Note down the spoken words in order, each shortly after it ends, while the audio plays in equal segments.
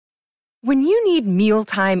When you need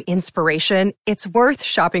mealtime inspiration, it's worth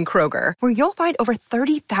shopping Kroger, where you'll find over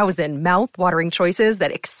 30,000 mouth-watering choices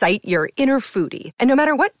that excite your inner foodie. And no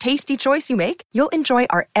matter what tasty choice you make, you'll enjoy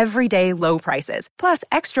our everyday low prices, plus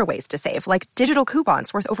extra ways to save, like digital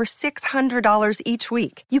coupons worth over $600 each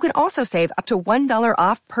week. You can also save up to $1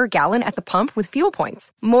 off per gallon at the pump with fuel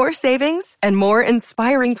points. More savings and more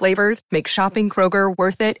inspiring flavors make shopping Kroger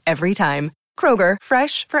worth it every time. Kroger,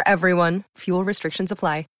 fresh for everyone. Fuel restrictions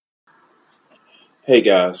apply. Hey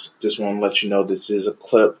guys, just want to let you know this is a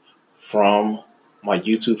clip from my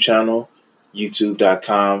YouTube channel,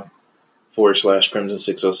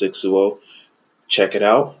 youtube.com/Crimson60620. Check it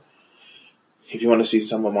out. If you want to see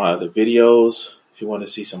some of my other videos, if you want to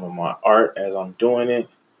see some of my art as I'm doing it,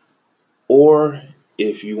 or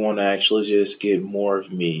if you want to actually just get more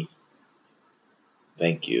of me,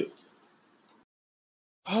 thank you.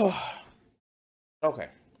 Okay.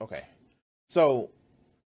 So,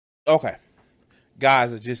 okay.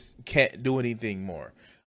 Guys, I just can't do anything more.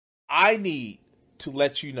 I need to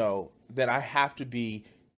let you know that I have to be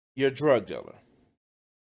your drug dealer.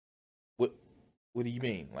 What do you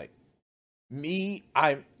mean? Like, me,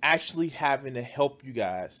 I'm actually having to help you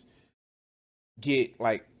guys get,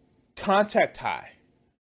 like, contact high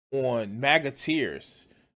on MAGA tiers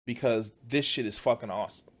because this shit is fucking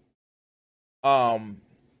awesome.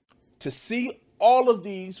 To see all of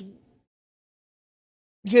these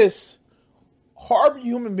just horrible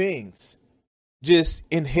human beings just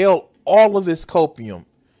inhale all of this copium,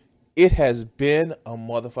 it has been a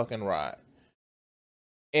motherfucking ride.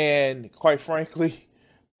 And quite frankly,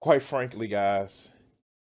 guys,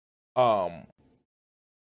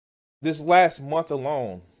 this last month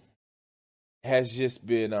alone has just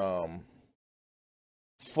been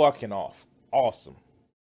fucking awesome.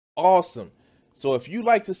 So if you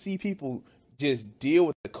like to see people just deal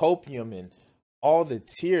with the copium and all the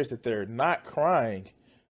tears that they're not crying,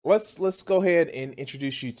 let's go ahead and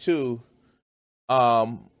introduce you to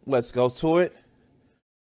let's go to it.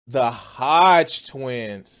 The Hodge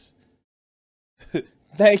twins.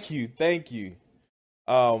 Thank you.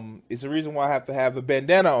 It's the reason why I have to have a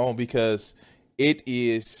bandana on, because it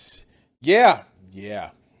is yeah.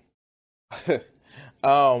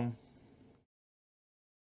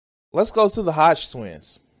 Let's go to the Hodge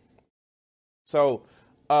twins. So,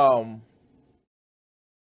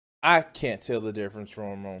 I can't tell the difference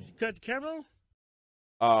from them. You cut the camera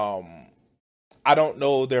on? I don't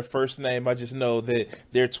know their first name. I just know that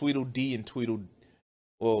they're Tweedledee and Tweedledum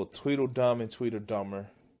and Tweedledummer,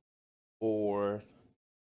 or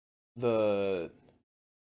the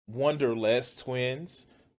Wonderless twins,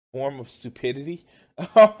 form of stupidity.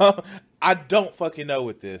 I don't fucking know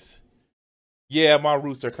with this. Yeah, my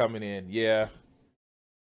roots are coming in. Yeah.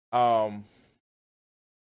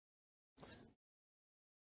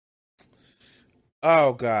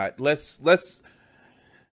 Oh God, let's.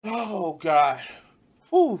 Oh God,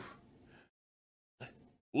 whew.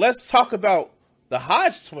 Let's talk about the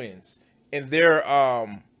Hodge twins and their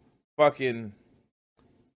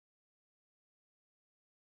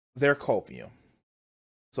their copium.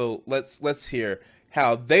 So let's hear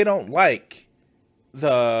how they don't like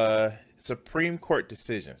the Supreme Court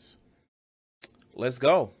decisions. Let's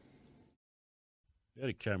go. Yeah,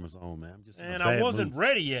 the camera's on, man. And I wasn't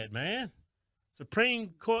ready yet, man.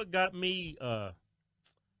 Supreme Court got me,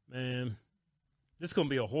 man, this is going to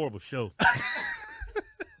be a horrible show.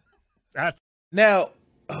 Now,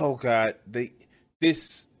 oh God,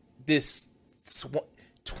 this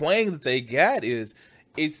twang that they got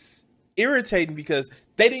it's irritating because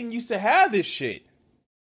they didn't used to have this shit.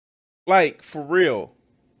 Like, for real.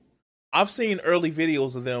 I've seen early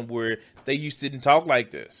videos of them where they didn't talk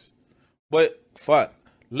like this. But fuck,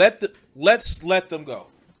 let's let them go.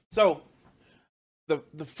 So,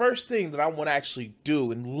 the first thing that I want to actually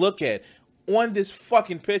do and look at on this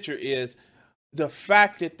fucking picture is the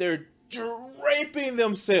fact that they're draping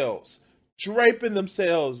themselves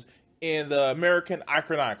in the American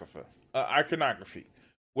iconography,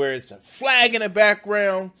 where it's a flag in the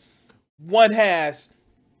background. One has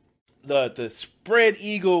the spread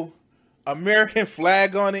eagle American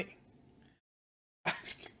flag on it.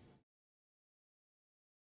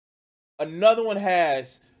 Another one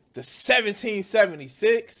has the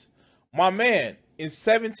 1776. My man, in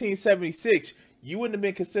 1776, you wouldn't have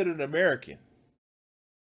been considered American.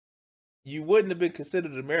 You wouldn't have been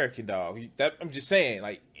considered American, dog. I'm just saying,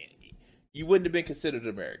 like, you wouldn't have been considered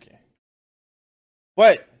American.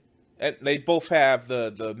 But they both have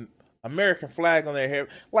the American flag on their hair.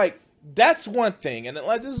 Like, that's one thing. And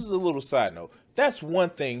like, this is a little side note. That's one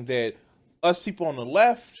thing that us people on the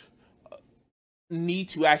left need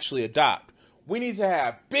to actually adopt. We need to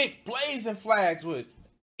have big blazing flags with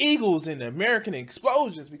eagles and American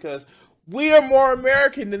explosions because we are more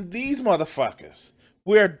American than these motherfuckers.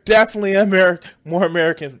 We are definitely more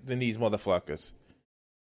American than these motherfuckers.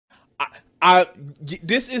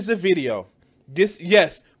 This is the video.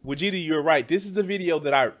 Yes, Vegeta, you're right. This is the video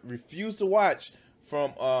that I refuse to watch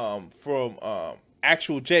from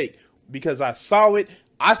actual Jake because I saw it.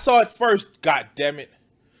 I saw it first. God damn it!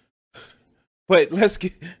 But let's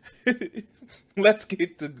get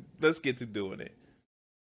to doing it.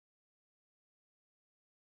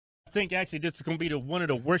 I think actually this is going to be one of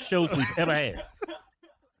the worst shows we've ever had.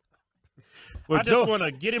 Well, I just want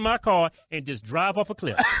to get in my car and just drive off a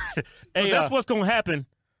cliff. Hey, that's what's going to happen.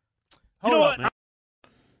 Hold up, man.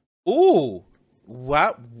 Ooh,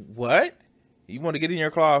 what? You want to get in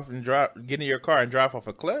your car and drive off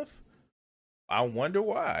a cliff? I wonder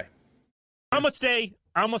why. I'm gonna stay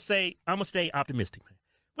optimistic, man.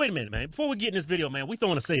 Wait a minute, man. Before we get in this video, man, we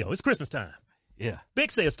throwing a sale. It's Christmas time. Yeah.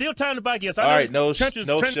 Big sale. Still time to buy gifts. All right, no shilling.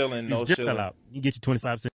 You can get you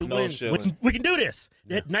 25 cents. No shilling. We can do this.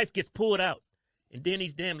 That knife gets pulled out, and then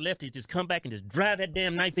these damn lefties just come back and just drive that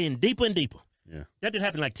damn knife in deeper and deeper. Yeah. That did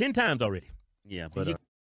happen like 10 times already. Yeah, but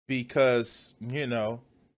because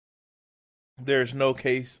there's no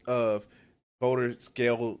case of large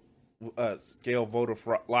scale voter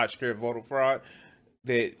fraud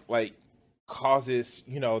that like causes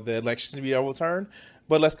the election to be overturned.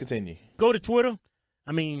 But let's continue. Go to Twitter.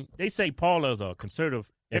 I mean, they say Paula's a conservative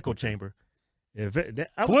echo chamber.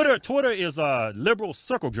 Twitter is a liberal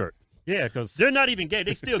circle jerk. Yeah, because they're not even gay.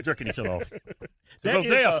 They still jerking each other off. Because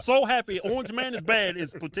they are so happy Orange Man is bad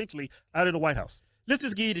is potentially out of the White House. Let's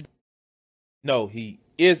just give you No, he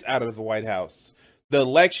is out of the White House. The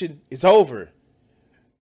election is over.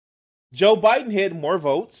 Joe Biden had more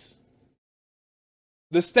votes.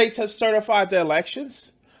 The states have certified the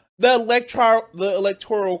elections. The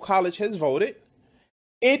electoral college has voted.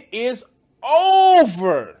 It is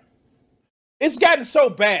over. It's gotten so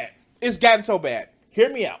bad.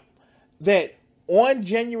 Hear me out. That on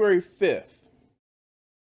January 5th,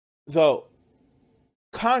 the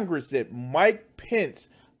Congress that Mike Pence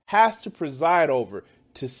has to preside over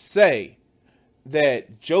to say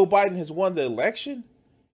that Joe Biden has won the election,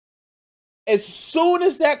 as soon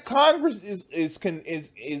as that Congress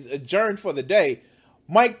is adjourned for the day,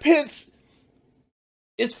 Mike Pence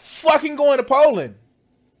is fucking going to Poland.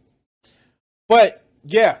 But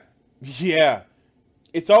yeah,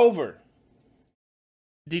 it's over.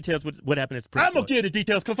 Details what happened at Supreme I'm going to give the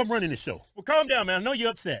details because I'm running the show. Well, calm down, man. I know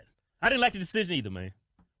you're upset. I didn't like the decision either, man.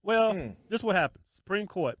 Well, this is what happened. Supreme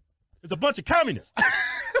Court. There's a bunch of communists.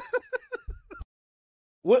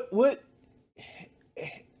 What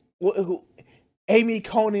Amy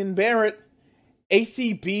Coney Barrett,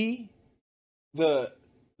 ACB, the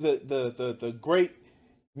great,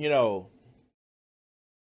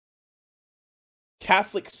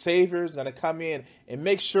 Catholic savior is going to come in and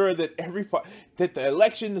make sure that that the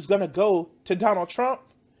election is going to go to Donald Trump.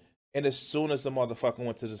 And as soon as the motherfucker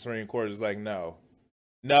went to the Supreme Court, it's like, no,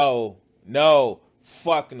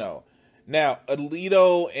 fuck no. Now,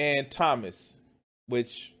 Alito and Thomas,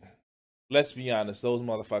 which, let's be honest, those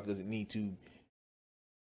motherfuckers need to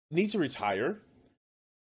retire.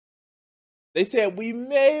 They said, we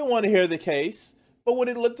may want to hear the case, but when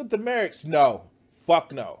it looked at the merits, no.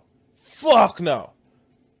 Fuck no.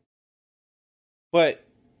 But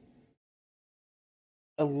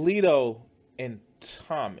Alito and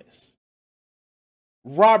Thomas,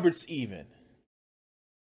 Roberts even,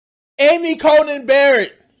 Amy Coney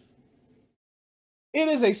Barrett, it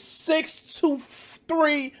is a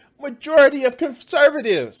 6-3 majority of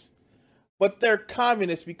conservatives, but they're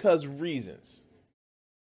communists because reasons.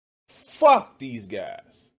 Fuck these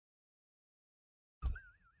guys.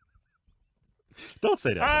 Don't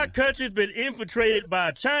say that. Our country's been infiltrated by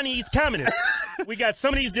Chinese communists. We got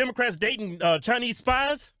some of these Democrats dating Chinese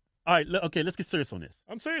spies. All right, okay, let's get serious on this.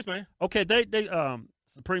 I'm serious, man. Okay, they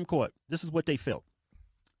Supreme Court, this is what they felt.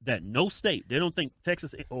 That no state, they don't think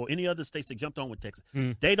Texas or any other states that jumped on with Texas,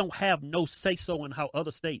 they don't have no say-so in how other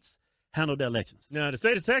states handle their elections. Now, the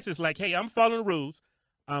state of Texas, like, hey, I'm following the rules.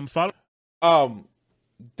 I'm following.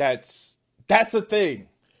 That's the thing.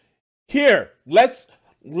 Here, let's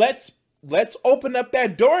open up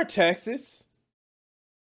that door, Texas.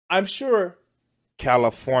 I'm sure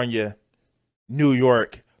California, New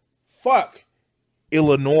York,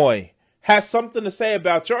 Illinois has something to say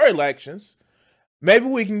about your elections. Maybe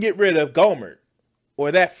we can get rid of Gohmert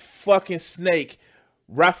or that fucking snake,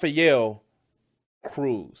 Rafael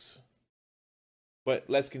Cruz. But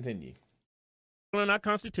let's continue. our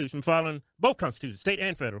Constitution, following both constitutions, state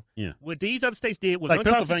and federal. Yeah. What these other states did was like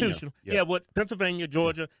unconstitutional. Yeah. What Pennsylvania,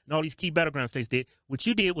 Georgia, and all these key battleground states did. What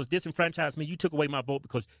you did was disenfranchise me. You took away my vote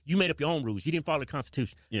because you made up your own rules. You didn't follow the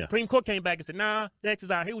Constitution. Yeah. Supreme Court came back and said, nah,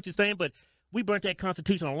 Texas, I hear what you're saying, but we burnt that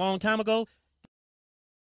Constitution a long time ago.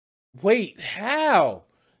 Wait, how?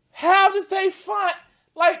 How did they find?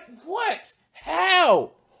 Like, what?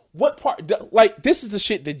 How? What part? Like, this is the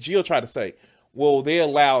shit that Jill tried to say. Well, they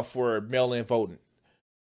allow for mail-in voting.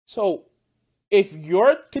 So, if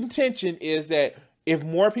your contention is that if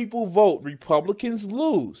more people vote, Republicans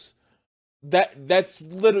lose, that's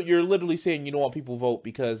literally, you're literally saying you don't want people to vote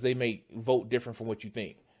because they may vote different from what you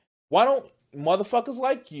think. Why don't motherfuckers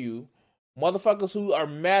like you, motherfuckers who are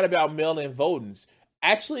mad about mail-in voting,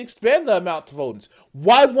 actually expand the amount to voters?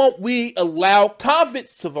 Why won't we allow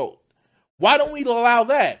convicts to vote? Why don't we allow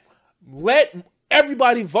that? Let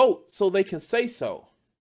everybody vote so they can say so.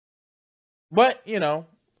 But, you know,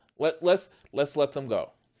 let's let them go.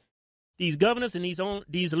 These governors and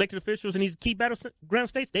these elected officials in these key battleground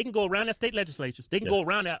states, they can go around their state legislatures. They can go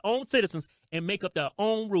around their own citizens and make up their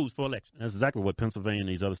own rules for elections. That's exactly what Pennsylvania and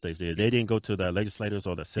these other states did. They didn't go to the legislators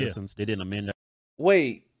or the citizens. They didn't amend that.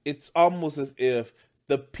 Wait, it's almost as if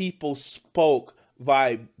the people spoke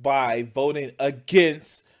by voting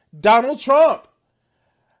against Donald Trump.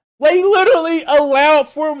 They literally allowed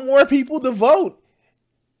for more people to vote.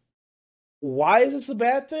 Why is this a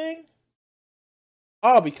bad thing?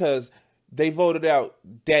 Oh, because they voted out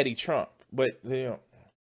Daddy Trump. But, you know,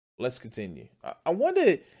 let's continue. I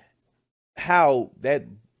wonder how that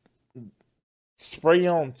spray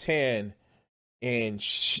on tan and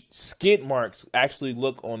skid marks actually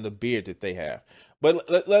look on the beard that they have.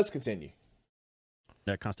 But let's continue.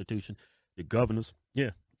 That Constitution, the governors,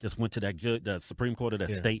 just went to that the Supreme Court of that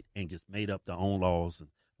state and just made up their own laws.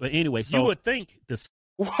 But anyway, so you would think this.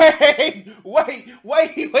 Wait!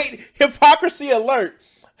 Hypocrisy alert!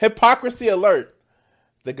 Hypocrisy alert!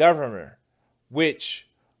 The governor, which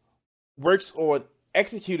works on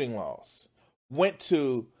executing laws, went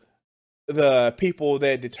to the people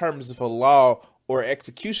that determines if a law or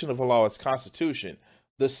execution of a law is constitution.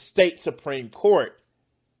 The state Supreme Court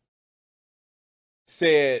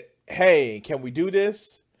said, hey, can we do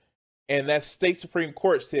this? And that state Supreme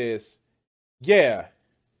Court says, yeah.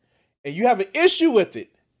 And you have an issue with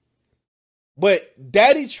it. But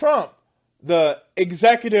Daddy Trump, the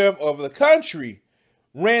executive of the country,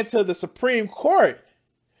 ran to the Supreme Court.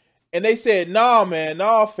 And they said,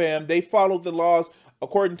 nah, fam. They followed the laws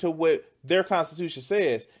according to what their Constitution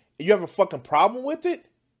says. And you have a fucking problem with it?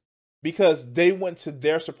 Because they went to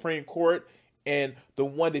their Supreme Court and the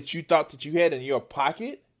one that you thought that you had in your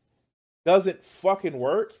pocket doesn't fucking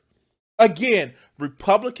work. Again,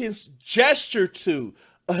 Republicans gesture to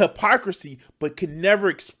a hypocrisy but can never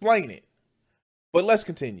explain it. But let's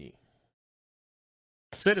continue.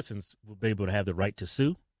 Citizens will be able to have the right to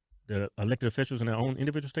sue the elected officials in their own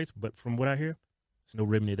individual states, but from what I hear, there's no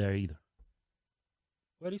remedy there either.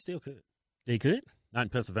 Well, they still could. They could? Not in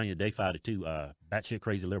Pennsylvania. They filed it too. Batshit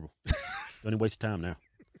crazy liberal. Don't even waste your time now.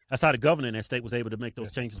 That's how the governor in that state was able to make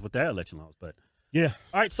those changes with their election laws. But yeah.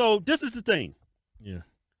 All right, so this is the thing. Yeah.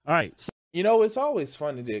 All right. So, you know, it's always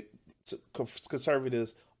funny that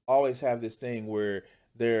conservatives always have this thing where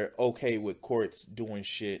they're okay with courts doing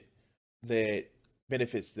shit that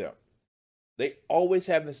benefits them. They always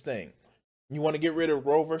have this thing. You want to get rid of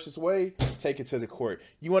Roe versus Wade? Take it to the court.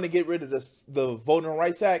 You want to get rid of the Voting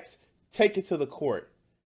Rights Act? Take it to the court.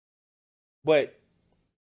 But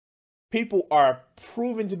people are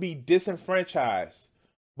proven to be disenfranchised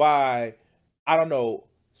by, I don't know,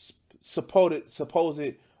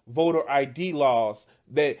 supposed voter ID laws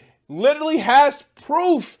that literally has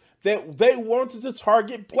proof that they wanted to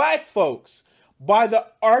target black folks by the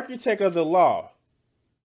architect of the law.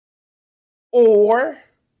 Or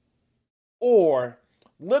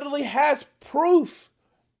literally has proof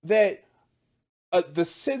that the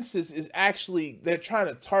census is actually, they're trying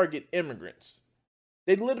to target immigrants.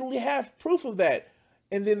 They literally have proof of that,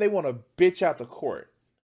 and then they want to bitch out the court.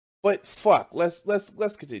 But fuck, let's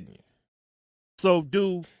continue. So,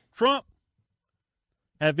 do Trump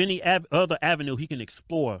have any other avenue he can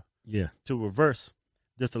explore? To reverse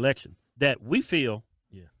this election that we feel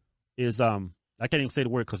is I can't even say the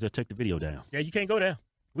word because they'll take the video down. Yeah, you can't go there.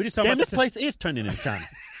 We just talking about this place is turning into China.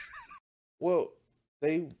 Well,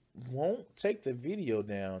 they won't take the video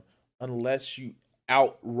down unless you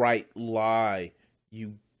outright lie,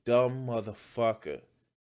 you dumb motherfucker.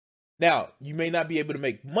 Now, you may not be able to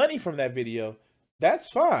make money from that video. That's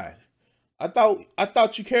fine. I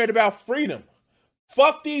thought you cared about freedom.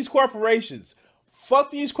 Fuck these corporations.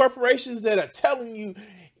 Fuck these corporations that are telling you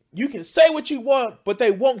you can say what you want, but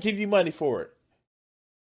they won't give you money for it.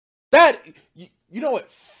 That, you know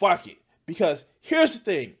what? Fuck it. Because here's the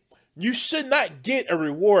thing. You should not get a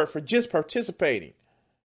reward for just participating.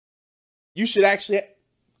 You should actually,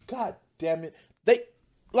 God damn it.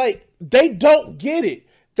 They don't get it.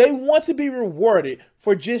 They want to be rewarded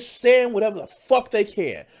for just saying whatever the fuck they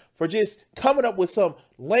can. For just coming up with some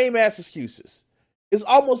lame ass excuses. It's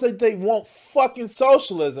almost like they want fucking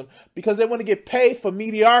socialism because they want to get paid for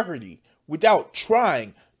mediocrity without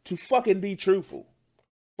trying to fucking be truthful.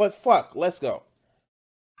 But fuck, let's go.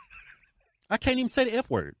 I can't even say the F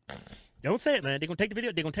word. Don't say it, man. They're going to take the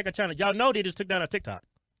video. They're going to take our channel. Y'all know they just took down our TikTok.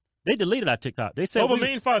 They deleted our TikTok. They said over 1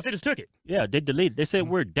 million followers. They just took it. Yeah, they deleted. They said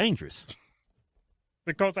we're dangerous.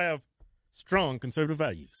 Because I have strong conservative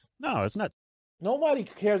values. No, it's not. Nobody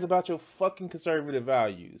cares about your fucking conservative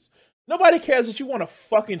values. Nobody cares that you want a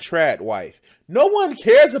fucking trad wife. No one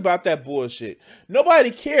cares about that bullshit. Nobody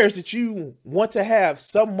cares that you want to have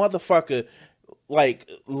some motherfucker like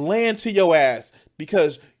land to your ass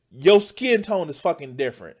because your skin tone is fucking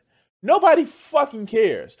different. Nobody fucking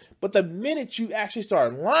cares. But the minute you actually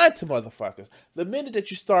start lying to motherfuckers, the minute that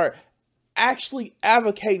you start actually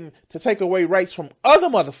advocating to take away rights from other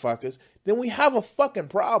motherfuckers, then we have a fucking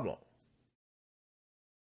problem.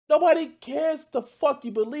 Nobody cares the fuck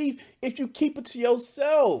you believe if you keep it to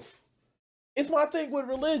yourself. It's my thing with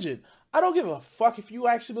religion. I don't give a fuck if you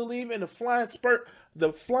actually believe in the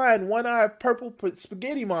flying one-eyed purple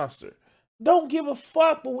spaghetti monster. Don't give a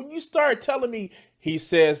fuck. But when you start telling me he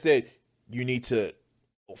says that you need to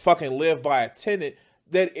fucking live by a tenet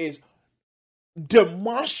that is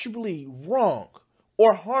demonstrably wrong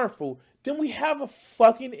or harmful, then we have a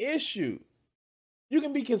fucking issue. You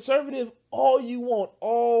can be conservative all you want,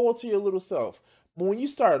 all to your little self. But when you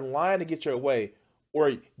start lying to get your way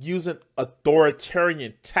or using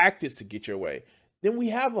authoritarian tactics to get your way, then we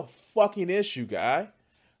have a fucking issue, guy.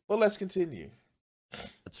 But let's continue.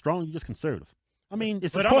 It's strong, you're just conservative. I mean,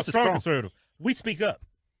 it's but of I'm course a strong it's strong. conservative. We speak up.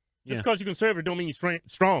 Just because you're conservative don't mean you're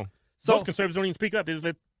strong. So, most conservatives don't even speak up. They just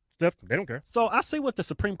let stuff. They don't care. So I see what the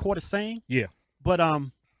Supreme Court is saying. Yeah. But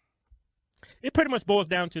it pretty much boils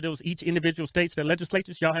down to those each individual states, their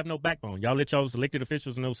legislatures. Y'all have no backbone. Y'all let y'all's elected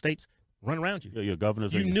officials in those states run around you. Your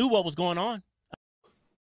governors. You knew what was going on.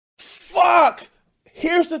 Fuck!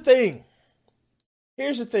 Here's the thing.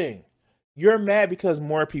 You're mad because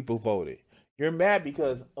more people voted. You're mad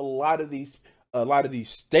because a lot of these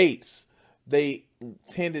states, they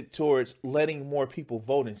tended towards letting more people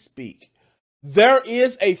vote and speak. There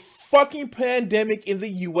is a fucking pandemic in the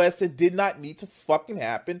U.S. that did not need to fucking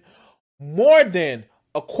happen. More than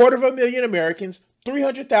 250,000 Americans,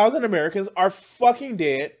 300,000 Americans are fucking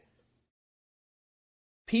dead.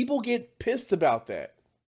 People get pissed about that.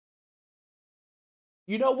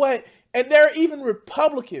 You know what? And there are even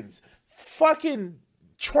Republicans. Fucking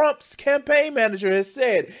Trump's campaign manager has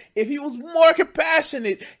said if he was more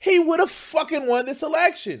compassionate, he would have fucking won this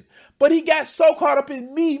election. But he got so caught up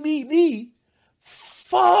in me.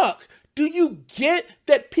 Fuck. Do you get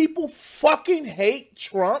that people fucking hate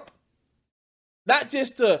Trump? Not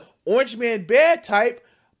just the orange man bad type,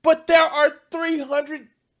 but there are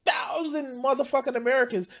 300,000 motherfucking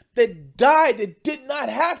Americans that died that did not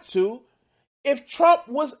have to if Trump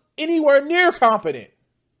was anywhere near competent.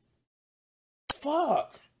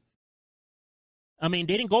 Fuck. I mean,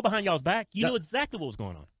 they didn't go behind y'all's back. You knew exactly what was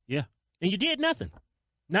going on. Yeah. And you did nothing.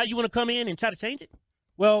 Now you want to come in and try to change it?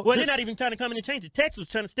 Well, they're not even trying to come in and change it. Texas was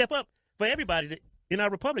trying to step up for everybody in our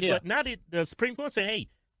republic. Yeah. But now the Supreme Court saying, hey,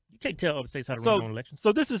 you can't tell other states how to run their own elections.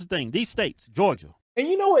 So this is the thing. These states, Georgia. And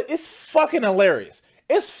you know what? It's fucking hilarious.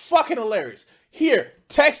 Here,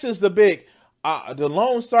 Texas, the big, the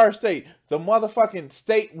Lone Star State, the motherfucking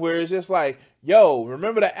state where it's just like, yo,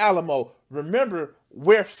 remember the Alamo? Remember,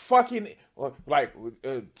 we're fucking,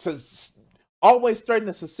 always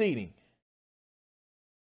threatening seceding.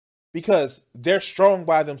 Because they're strong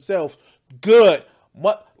by themselves. Good.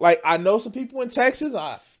 I know some people in Texas,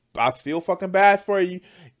 I feel fucking bad for you.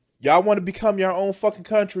 Y'all want to become your own fucking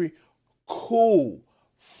country? Cool.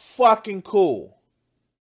 Fucking cool.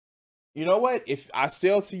 You know what? If I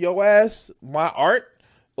sell to your ass my art,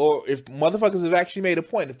 or if motherfuckers have actually made a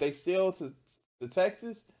point, if they sell to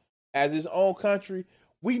Texas as its own country,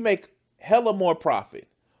 we make hella more profit.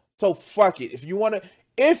 So fuck it. If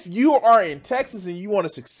you are in Texas and you want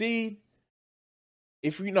to succeed,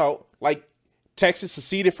 Texas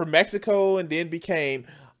seceded from Mexico and then became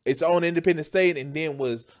its own independent state and then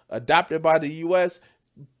was adopted by the U.S.,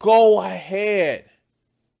 go ahead.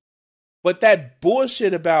 But that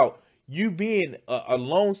bullshit about you being a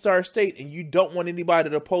Lone Star state and you don't want anybody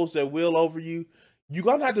to oppose their will over you, you're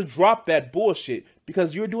going to have to drop that bullshit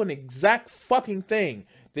because you're doing the exact fucking thing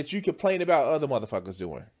that you complain about other motherfuckers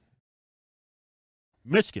doing.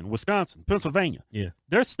 Michigan, Wisconsin, Pennsylvania. Yeah.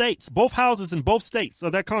 Their states, both houses in both states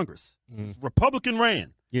of that Congress, Republican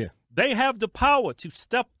ran. Yeah. They have the power to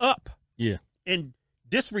step up and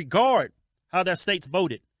disregard how their states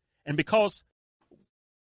voted. And because...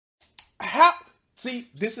 See,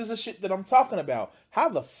 this is the shit that I'm talking about. How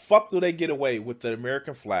the fuck do they get away with the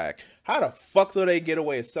American flag? How the fuck do they get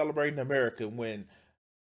away with celebrating America when,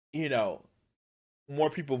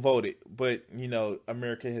 more people voted? But,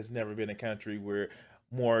 America has never been a country where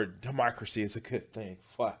more democracy is a good thing.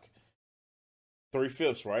 Fuck.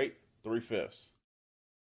 3/5, right? 3/5.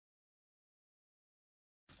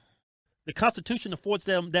 The Constitution affords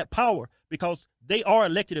them that power because they are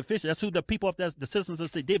elected officials. That's who the people of the citizens of the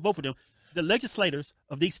state did vote for them. The legislators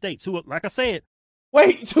of these states who, like I said.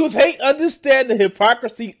 Wait, do they understand the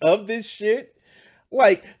hypocrisy of this shit?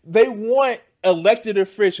 Like, they want elected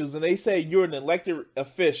officials, and they say you're an elected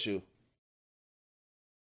official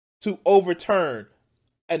to overturn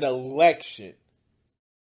an election.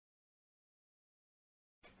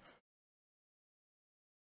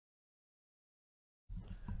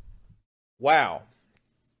 Wow.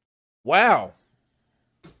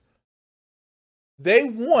 They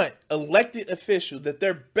want elected officials that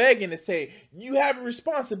they're begging to say, you have a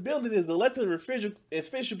responsibility as elected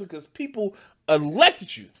official because people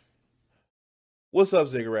elected you. What's up,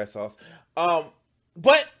 Ziggurat Sauce? But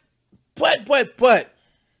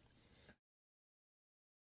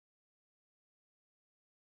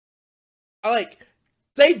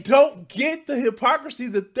they don't get the hypocrisy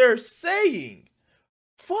that they're saying.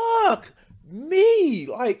 Fuck me.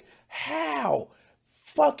 Like, how?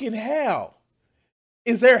 Fucking how?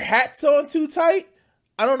 Is their hats on too tight?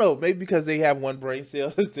 I don't know. Maybe because they have one brain cell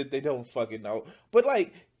that they don't fucking know. But,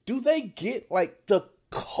 do they get, the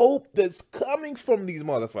cope that's coming from these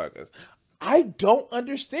motherfuckers? I don't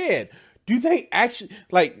understand. Do they actually,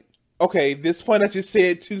 okay, this point I just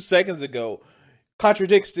said 2 seconds ago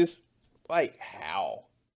contradicts this. How?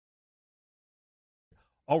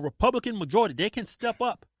 A Republican majority, they can step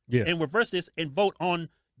up and reverse this and vote on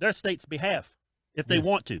their state's behalf if they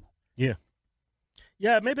want to. Yeah.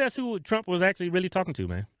 Yeah, maybe that's who Trump was actually really talking to,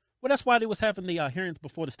 man. Well, that's why they was having the hearings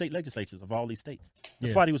before the state legislatures of all these states.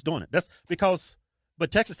 That's why he was doing it. That's because, but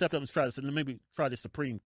Texas stepped up and tried to say, maybe try the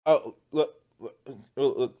Supreme. Oh, look,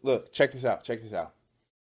 check this out.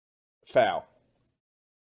 Foul.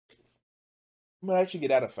 I'm going to actually get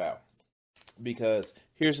out of foul. Because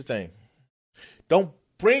here's the thing. Don't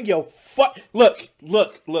bring your Look.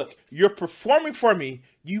 You're performing for me,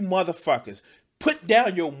 you motherfuckers. Put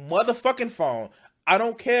down your motherfucking phone. I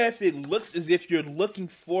don't care if it looks as if you're looking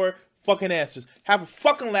for fucking answers. Have a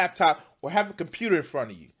fucking laptop or have a computer in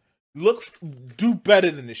front of you. Do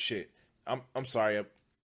better than this shit. I'm sorry.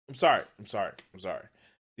 I'm sorry.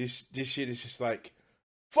 This shit is just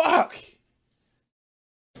fuck.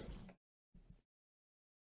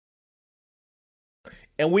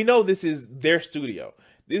 And we know this is their studio.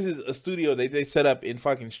 This is a studio they set up in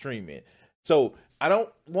fucking streaming. So I don't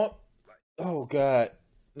want. Oh God.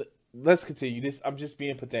 Let's continue this. I'm just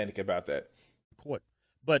being pedantic about that. Court,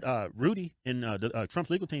 but Rudy and Trump's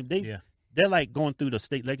legal team, they're going through the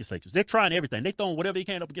state legislatures. They're trying everything. They throwing whatever they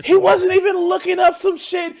can up against. He wasn't even looking up some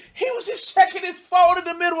shit. He was just checking his phone in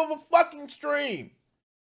the middle of a fucking stream.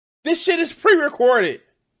 This shit is pre-recorded.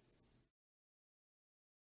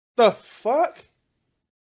 The fuck?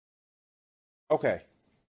 Okay.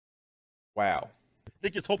 Wow.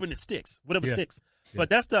 They're just hoping it sticks. Whatever sticks. Yeah. But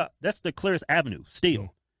that's the clearest avenue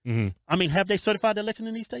still. Mm-hmm. I mean, have they certified the election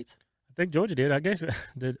in these states? I think Georgia did. I guess. I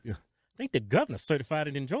think the governor certified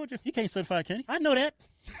it in Georgia. He can't certify it, can he? I know that.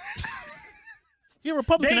 You're a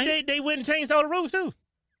Republican, They went and changed all the rules, too.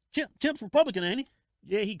 Chip's Republican, ain't he?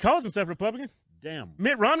 Yeah, he calls himself Republican. Damn.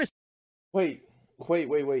 Mitt Romney. Wait.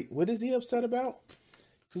 What is he upset about?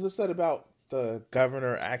 He's upset about the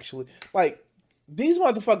governor actually. These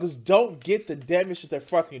motherfuckers don't get the damage that they're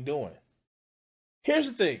fucking doing. Here's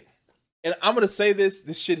the thing. And I'm going to say this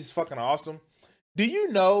shit is fucking awesome. Do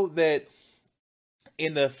you know that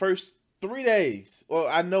in the first 3 days, well,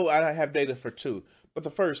 I know I don't have data for 2, but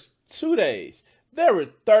the first 2 days, there were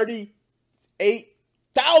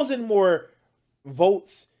 38,000 more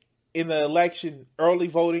votes in the election, early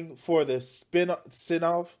voting for the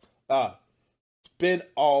spin-off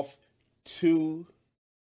 2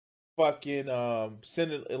 fucking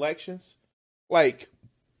Senate elections.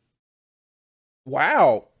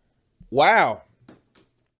 Wow.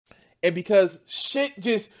 And because shit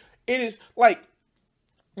it is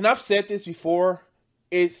and I've said this before,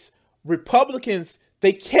 it's Republicans,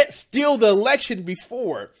 they can't steal the election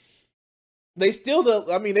before. They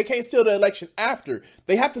can't steal the election after.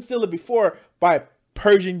 They have to steal it before by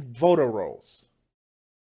purging voter rolls.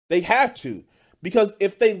 They have to. Because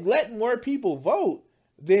if they let more people vote,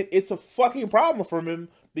 then it's a fucking problem for them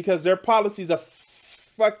because their policies are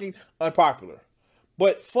fucking unpopular.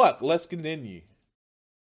 But fuck, let's continue.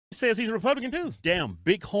 He says he's a Republican too. Damn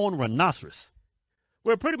bighorn rhinoceros.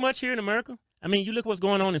 We're pretty much here in America. I mean, you look what's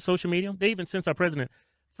going on in social media. They even since our president,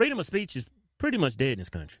 freedom of speech is pretty much dead in this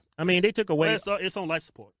country. I mean, they took away. Well, it's on life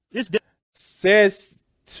support. It's dead. Says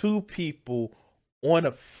two people on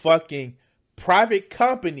a fucking private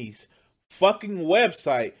company's fucking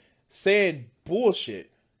website saying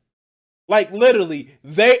bullshit. Like literally,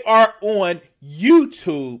 they are on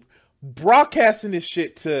YouTube broadcasting this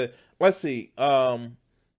shit to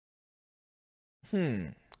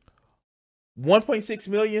 1.6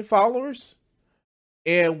 million followers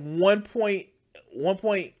and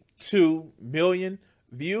 1.2 million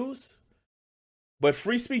views. But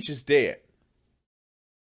free speech is dead.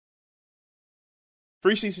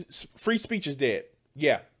 Free speech is dead.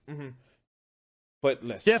 Yeah. Mm-hmm. But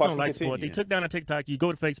let's definitely fucking continue. They took down a TikTok. You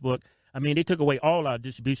go to Facebook. I mean, they took away all our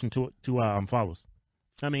distribution to our followers.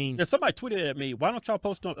 I mean, yeah, somebody tweeted at me, why don't y'all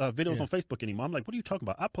post videos on Facebook anymore? I'm like, what are you talking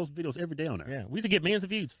about? I post videos every day on there. Yeah, we used to get millions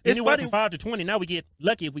of views. It's anywhere funny. from 5 to 20. Now we get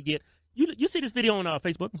lucky if we get you see this video on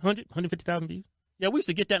Facebook, 150,000 views. Yeah, we used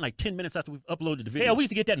to get that in like 10 minutes after we've uploaded the video. Yeah, we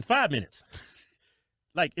used to get that in 5 minutes.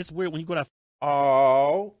 Like, it's weird when you go to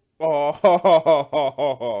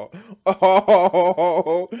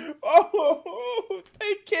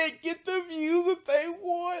they can't get the views that they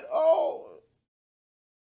want.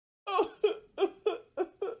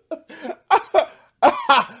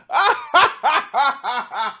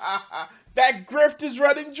 That grift is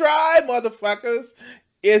running dry, motherfuckers,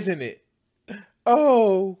 isn't it?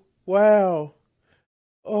 Oh, wow.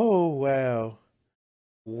 Oh, wow.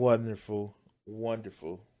 Wonderful.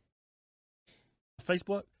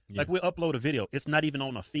 Facebook, like we'll upload a video. It's not even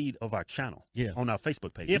on a feed of our channel. Yeah. On our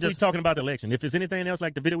Facebook page. If we're talking about the election. If it's anything else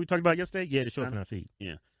like the video we talked about yesterday, yeah, it's showing up on our feed.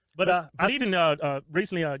 Yeah. But even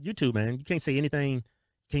recently, YouTube, man, you can't say anything. You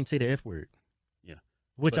can't say the F word. Yeah.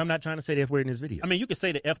 Which I'm not trying to say the F word in this video. I mean, you can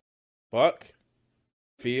say the F. Fuck.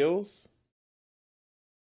 Feels.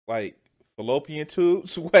 Like fallopian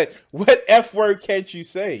tubes. What F word can't you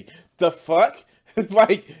say? The fuck?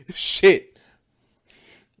 Like, shit.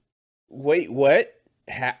 Wait, what?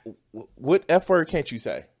 What F word can't you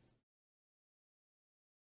say?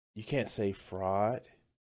 You can't say fraud.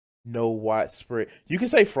 No widespread. You can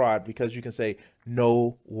say fraud because you can say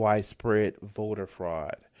no widespread voter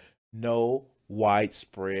fraud. No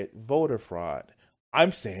widespread voter fraud.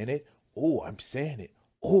 I'm saying it. Oh, I'm saying it.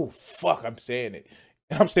 Oh, fuck, I'm saying it.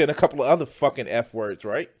 And I'm saying a couple of other fucking F words,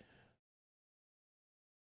 right?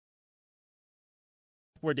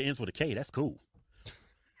 Word that ends with a K. That's cool.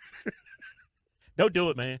 Don't do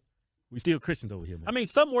it, man. We still Christians over here, man. I mean,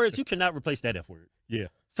 some words you cannot replace that F word. Yeah.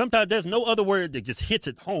 Sometimes there's no other word that just hits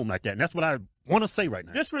it home like that. And that's what I want to say right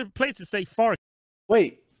now. Just replace it, say fart.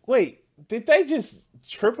 Wait. Did they just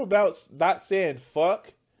trip about not saying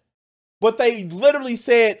fuck? But they literally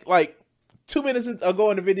said, like, 2 minutes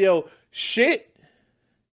ago in the video, shit.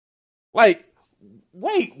 Like,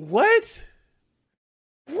 wait, what?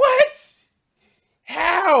 What?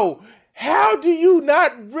 How? How do you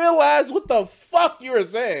not realize what the fuck you're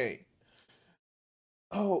saying?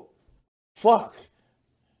 Oh, fuck.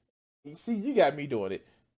 See, you got me doing it.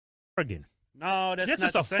 Fargan. No, that's this not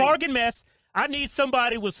is a the same. fargan mess. I need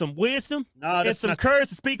somebody with some wisdom and some not courage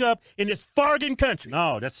to speak up in this fargan country.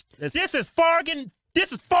 No, that's this is fargan.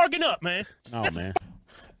 This is fargan up, man. No, man.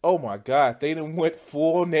 Oh my God, they done went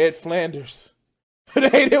full Ned Flanders.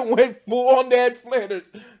 They done went full Ned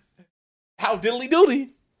Flanders. How diddly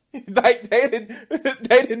doody. Like they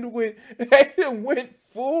didn't went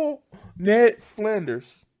full Ned Flanders.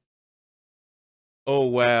 Oh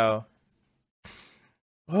wow.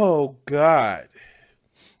 Oh God.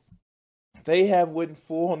 They have went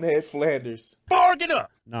full Ned Flanders. Fargan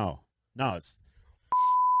up. No, it's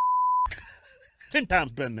 10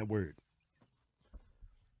 times better than that word.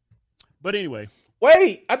 But anyway.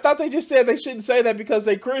 Wait, I thought they just said they shouldn't say that because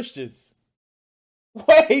they're Christians.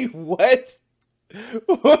 Wait, what?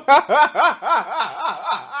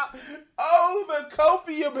 Oh, the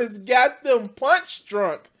copium has got them punch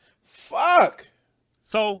drunk. Fuck.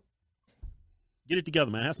 So, get it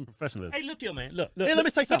together, man. Have some professionalism. Hey, look here, man. Look. Hey, let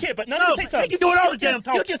me say something. Look here, but let me say something. You do it all the damn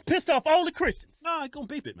time. You just pissed off all the Christians. No, I ain't gonna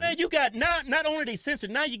beep it, man. Man, you got not only they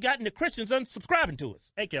censored, now you gotten the Christians unsubscribing to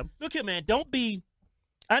us. Hey, Kim. Look here, man. Don't be.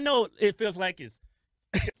 I know it feels like it's.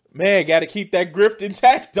 Man, got to keep that grift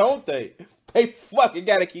intact, don't they? They fucking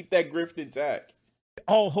got to keep that grift intact.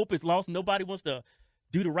 All hope is lost. Nobody wants to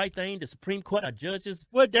do the right thing. The Supreme Court, our judges.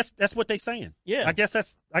 Well, that's what they're saying. Yeah. I guess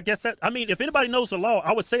that. I mean, if anybody knows the law,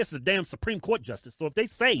 I would say it's the damn Supreme Court justice. So if they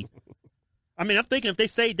say, I mean, I'm thinking if they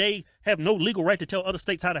say they have no legal right to tell other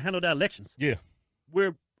states how to handle their elections. Yeah.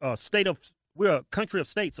 We're a country of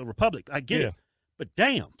states, a republic. I get it. But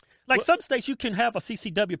damn. Like some states you can have a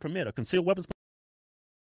CCW permit, a concealed weapons permit.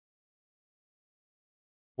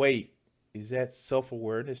 Wait, is that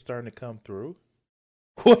self-awareness starting to come through?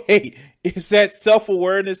 Wait, is that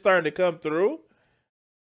self-awareness starting to come through?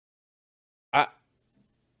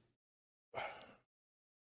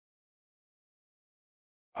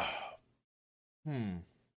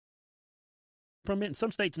 Permit in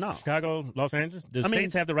some states, no. Chicago, Los Angeles. The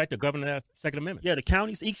states have the right to govern their Second Amendment. Yeah, the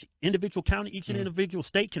counties, each individual county, each individual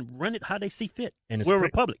state can run it how they see fit. And we're a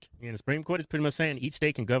republic. And the Supreme Court is pretty much saying each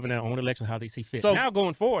state can govern their own election how they see fit. So now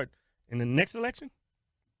going forward, in the next election,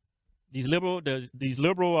 these liberal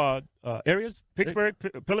areas, Pittsburgh,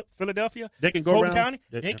 Philadelphia, they can go Fulton around, County,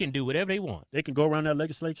 they can do whatever they want. They can go around their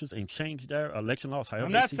legislatures and change their election laws however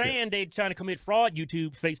I'm not saying they're trying to commit fraud,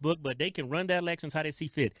 YouTube, Facebook, but they can run their elections how they see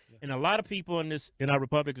fit. Yeah. And a lot of people in our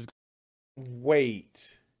republic is.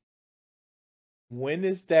 Wait. When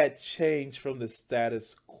is that change from the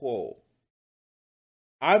status quo?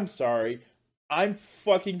 I'm sorry. I'm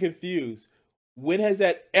fucking confused. When has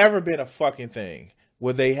that ever been a fucking thing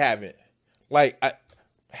where they haven't? Like,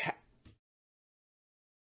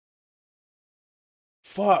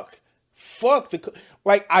 fuck,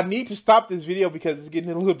 like, I need to stop this video because it's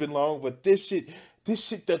getting a little bit long, but this shit,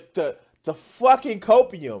 the fucking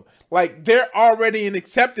copium, like, they're already in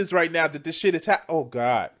acceptance right now that this shit is oh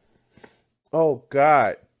God,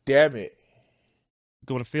 damn it.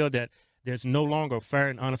 Going to feel that there's no longer fair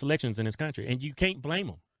and honest elections in this country, and you can't blame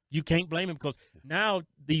them. You can't blame them because now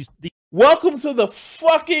these Welcome to the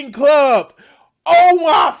fucking club. Oh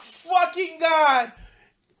my fucking God.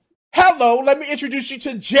 Hello, let me introduce you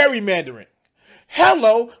to gerrymandering.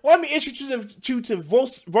 Hello, let me introduce you to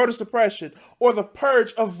voter suppression or the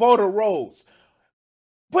purge of voter rolls.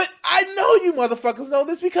 But I know you motherfuckers know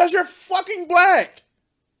this because you're fucking black.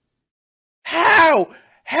 How?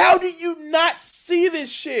 How do you not see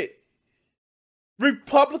this shit?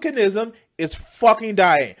 Republicanism is fucking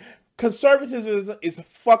dying. Conservatism is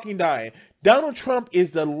fucking dying. Donald Trump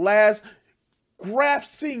is the last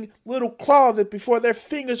grasping little claw that before their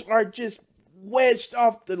fingers are just wedged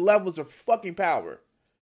off the levels of fucking power.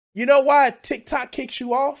 You know why TikTok kicks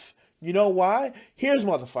you off? You know why? Here's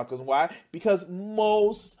motherfuckers why. Because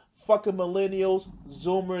most fucking millennials,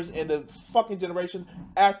 Zoomers, and the fucking generation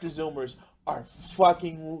after Zoomers are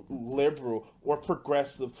fucking liberal or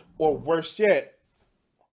progressive or worse yet,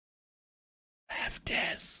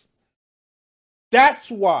 leftists.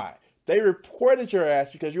 That's why they reported your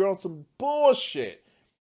ass because you're on some bullshit.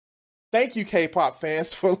 Thank you, K-pop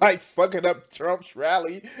fans, for like fucking up Trump's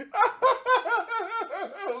rally.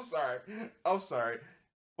 I'm sorry.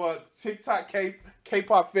 But TikTok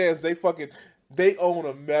K-pop fans, they own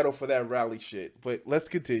a medal for that rally shit. But let's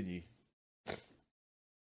continue.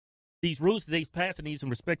 These rules that they pass in these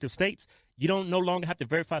respective states, you don't no longer have to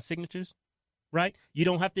verify signatures, right? You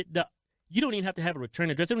don't have to. You don't even have to have a return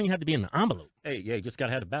address. It don't even have to be in an envelope. Hey, yeah, you just got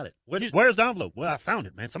to have the ballot. Where's the envelope? Well, I found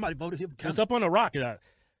it, man. Somebody voted here. It's up on a rock.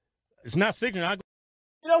 It's not signature.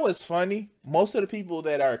 You know what's funny? Most of the people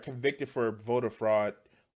that are convicted for voter fraud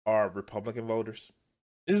are Republican voters.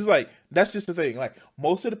 It's like, that's just the thing. Like,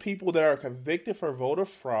 most of the people that are convicted for voter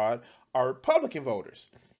fraud are Republican voters.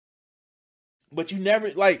 But you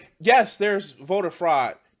never, like, yes, there's voter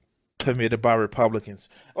fraud committed by Republicans.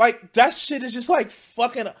 Like, that shit is just like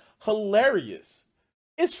fucking hilarious.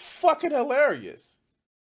 It's fucking hilarious.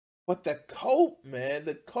 But the Cope, man,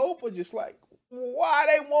 the Cope was just like, why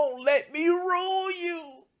they won't let me rule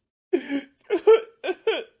you?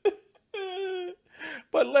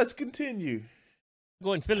 But let's continue.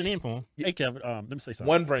 Go ahead and fill it in for him. Hey, Kevin, let me say something.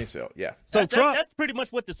 One brain cell, yeah. So Trump, that's pretty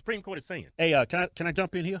much what the Supreme Court is saying. Hey, can I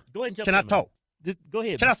jump in here? Go ahead and jump in. Can I talk? Just go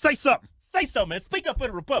ahead. Can I say something? Say something, man. Speak up for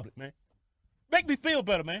the Republic, man. Make me feel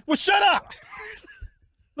better, man. Well, shut up.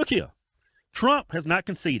 Look here. Trump has not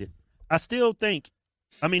conceded. I still think,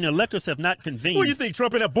 the electors have not convened. What do you think,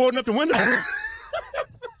 Trump in there boarding up the window?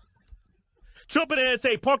 Trump in there and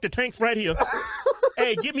say, park the tanks right here.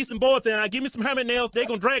 Hey, give me some boards and give me some hammer nails. They're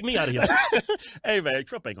going to drag me out of here. Hey, man,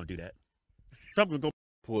 Trump ain't going to do that. Trump going to go.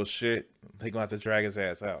 Bullshit. They're going to have to drag his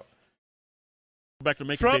ass out. Back to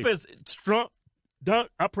make Trump.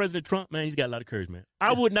 Our President Trump, man, he's got a lot of courage, man.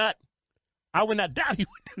 I would not doubt he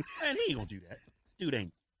would do that. Man, he ain't going to do that. Dude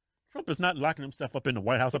ain't. Trump is not locking himself up in the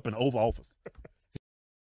White House, up in the Oval Office.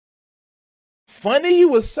 Funny you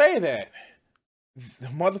would say that. the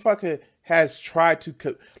motherfucker has tried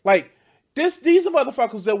to like this. These are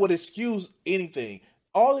motherfuckers that would excuse anything.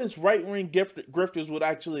 All this right wing grifters would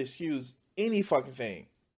actually excuse any fucking thing.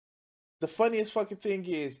 The funniest fucking thing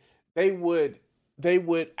is they would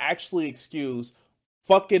actually excuse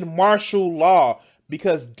fucking martial law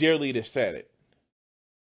because their leader said it.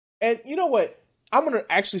 And you know what? I'm gonna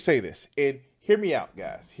actually say this, and hear me out,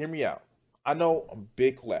 guys. Hear me out. I know I'm a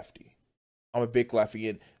big lefty. I'm a big lefty,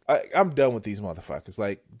 and I'm done with these motherfuckers.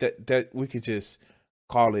 Like that we could just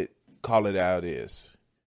call it how it is.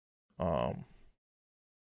 One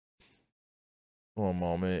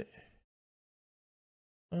moment.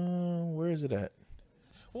 Where is it at?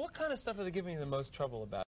 What kind of stuff are they giving you the most trouble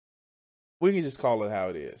about? We can just call it how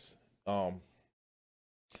it is. I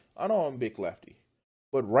know I'm a big lefty,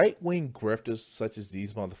 but right-wing grifters such as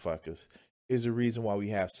these motherfuckers is the reason why we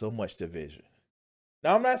have so much division.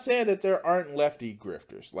 Now, I'm not saying that there aren't lefty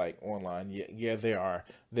grifters like online. Yeah, there are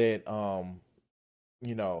that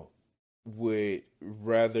you know, would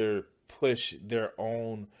rather push their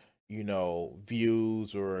own, you know,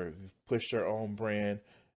 views or push their own brand.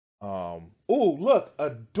 Oh, look, a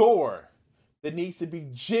door that needs to be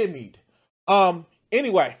jimmied.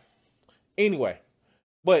 Anyway,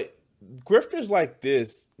 but grifters like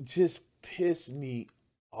this just piss me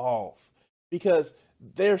off because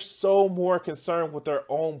they're so more concerned with their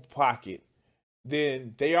own pocket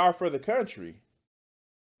than they are for the country.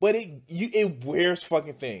 But it wears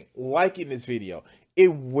fucking thin. Like in this video,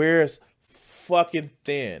 it wears fucking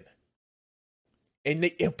thin.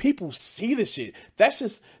 And people see this shit. That's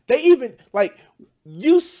just, they even, like,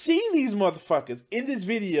 you see these motherfuckers in this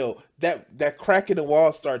video that crack in the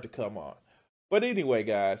wall start to come on. But anyway,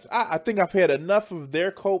 guys, I think I've had enough of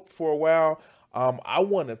their cope for a while. I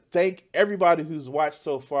want to thank everybody who's watched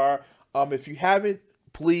so far. If you haven't,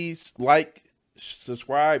 please like,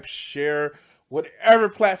 subscribe, share, whatever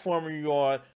platform you're on.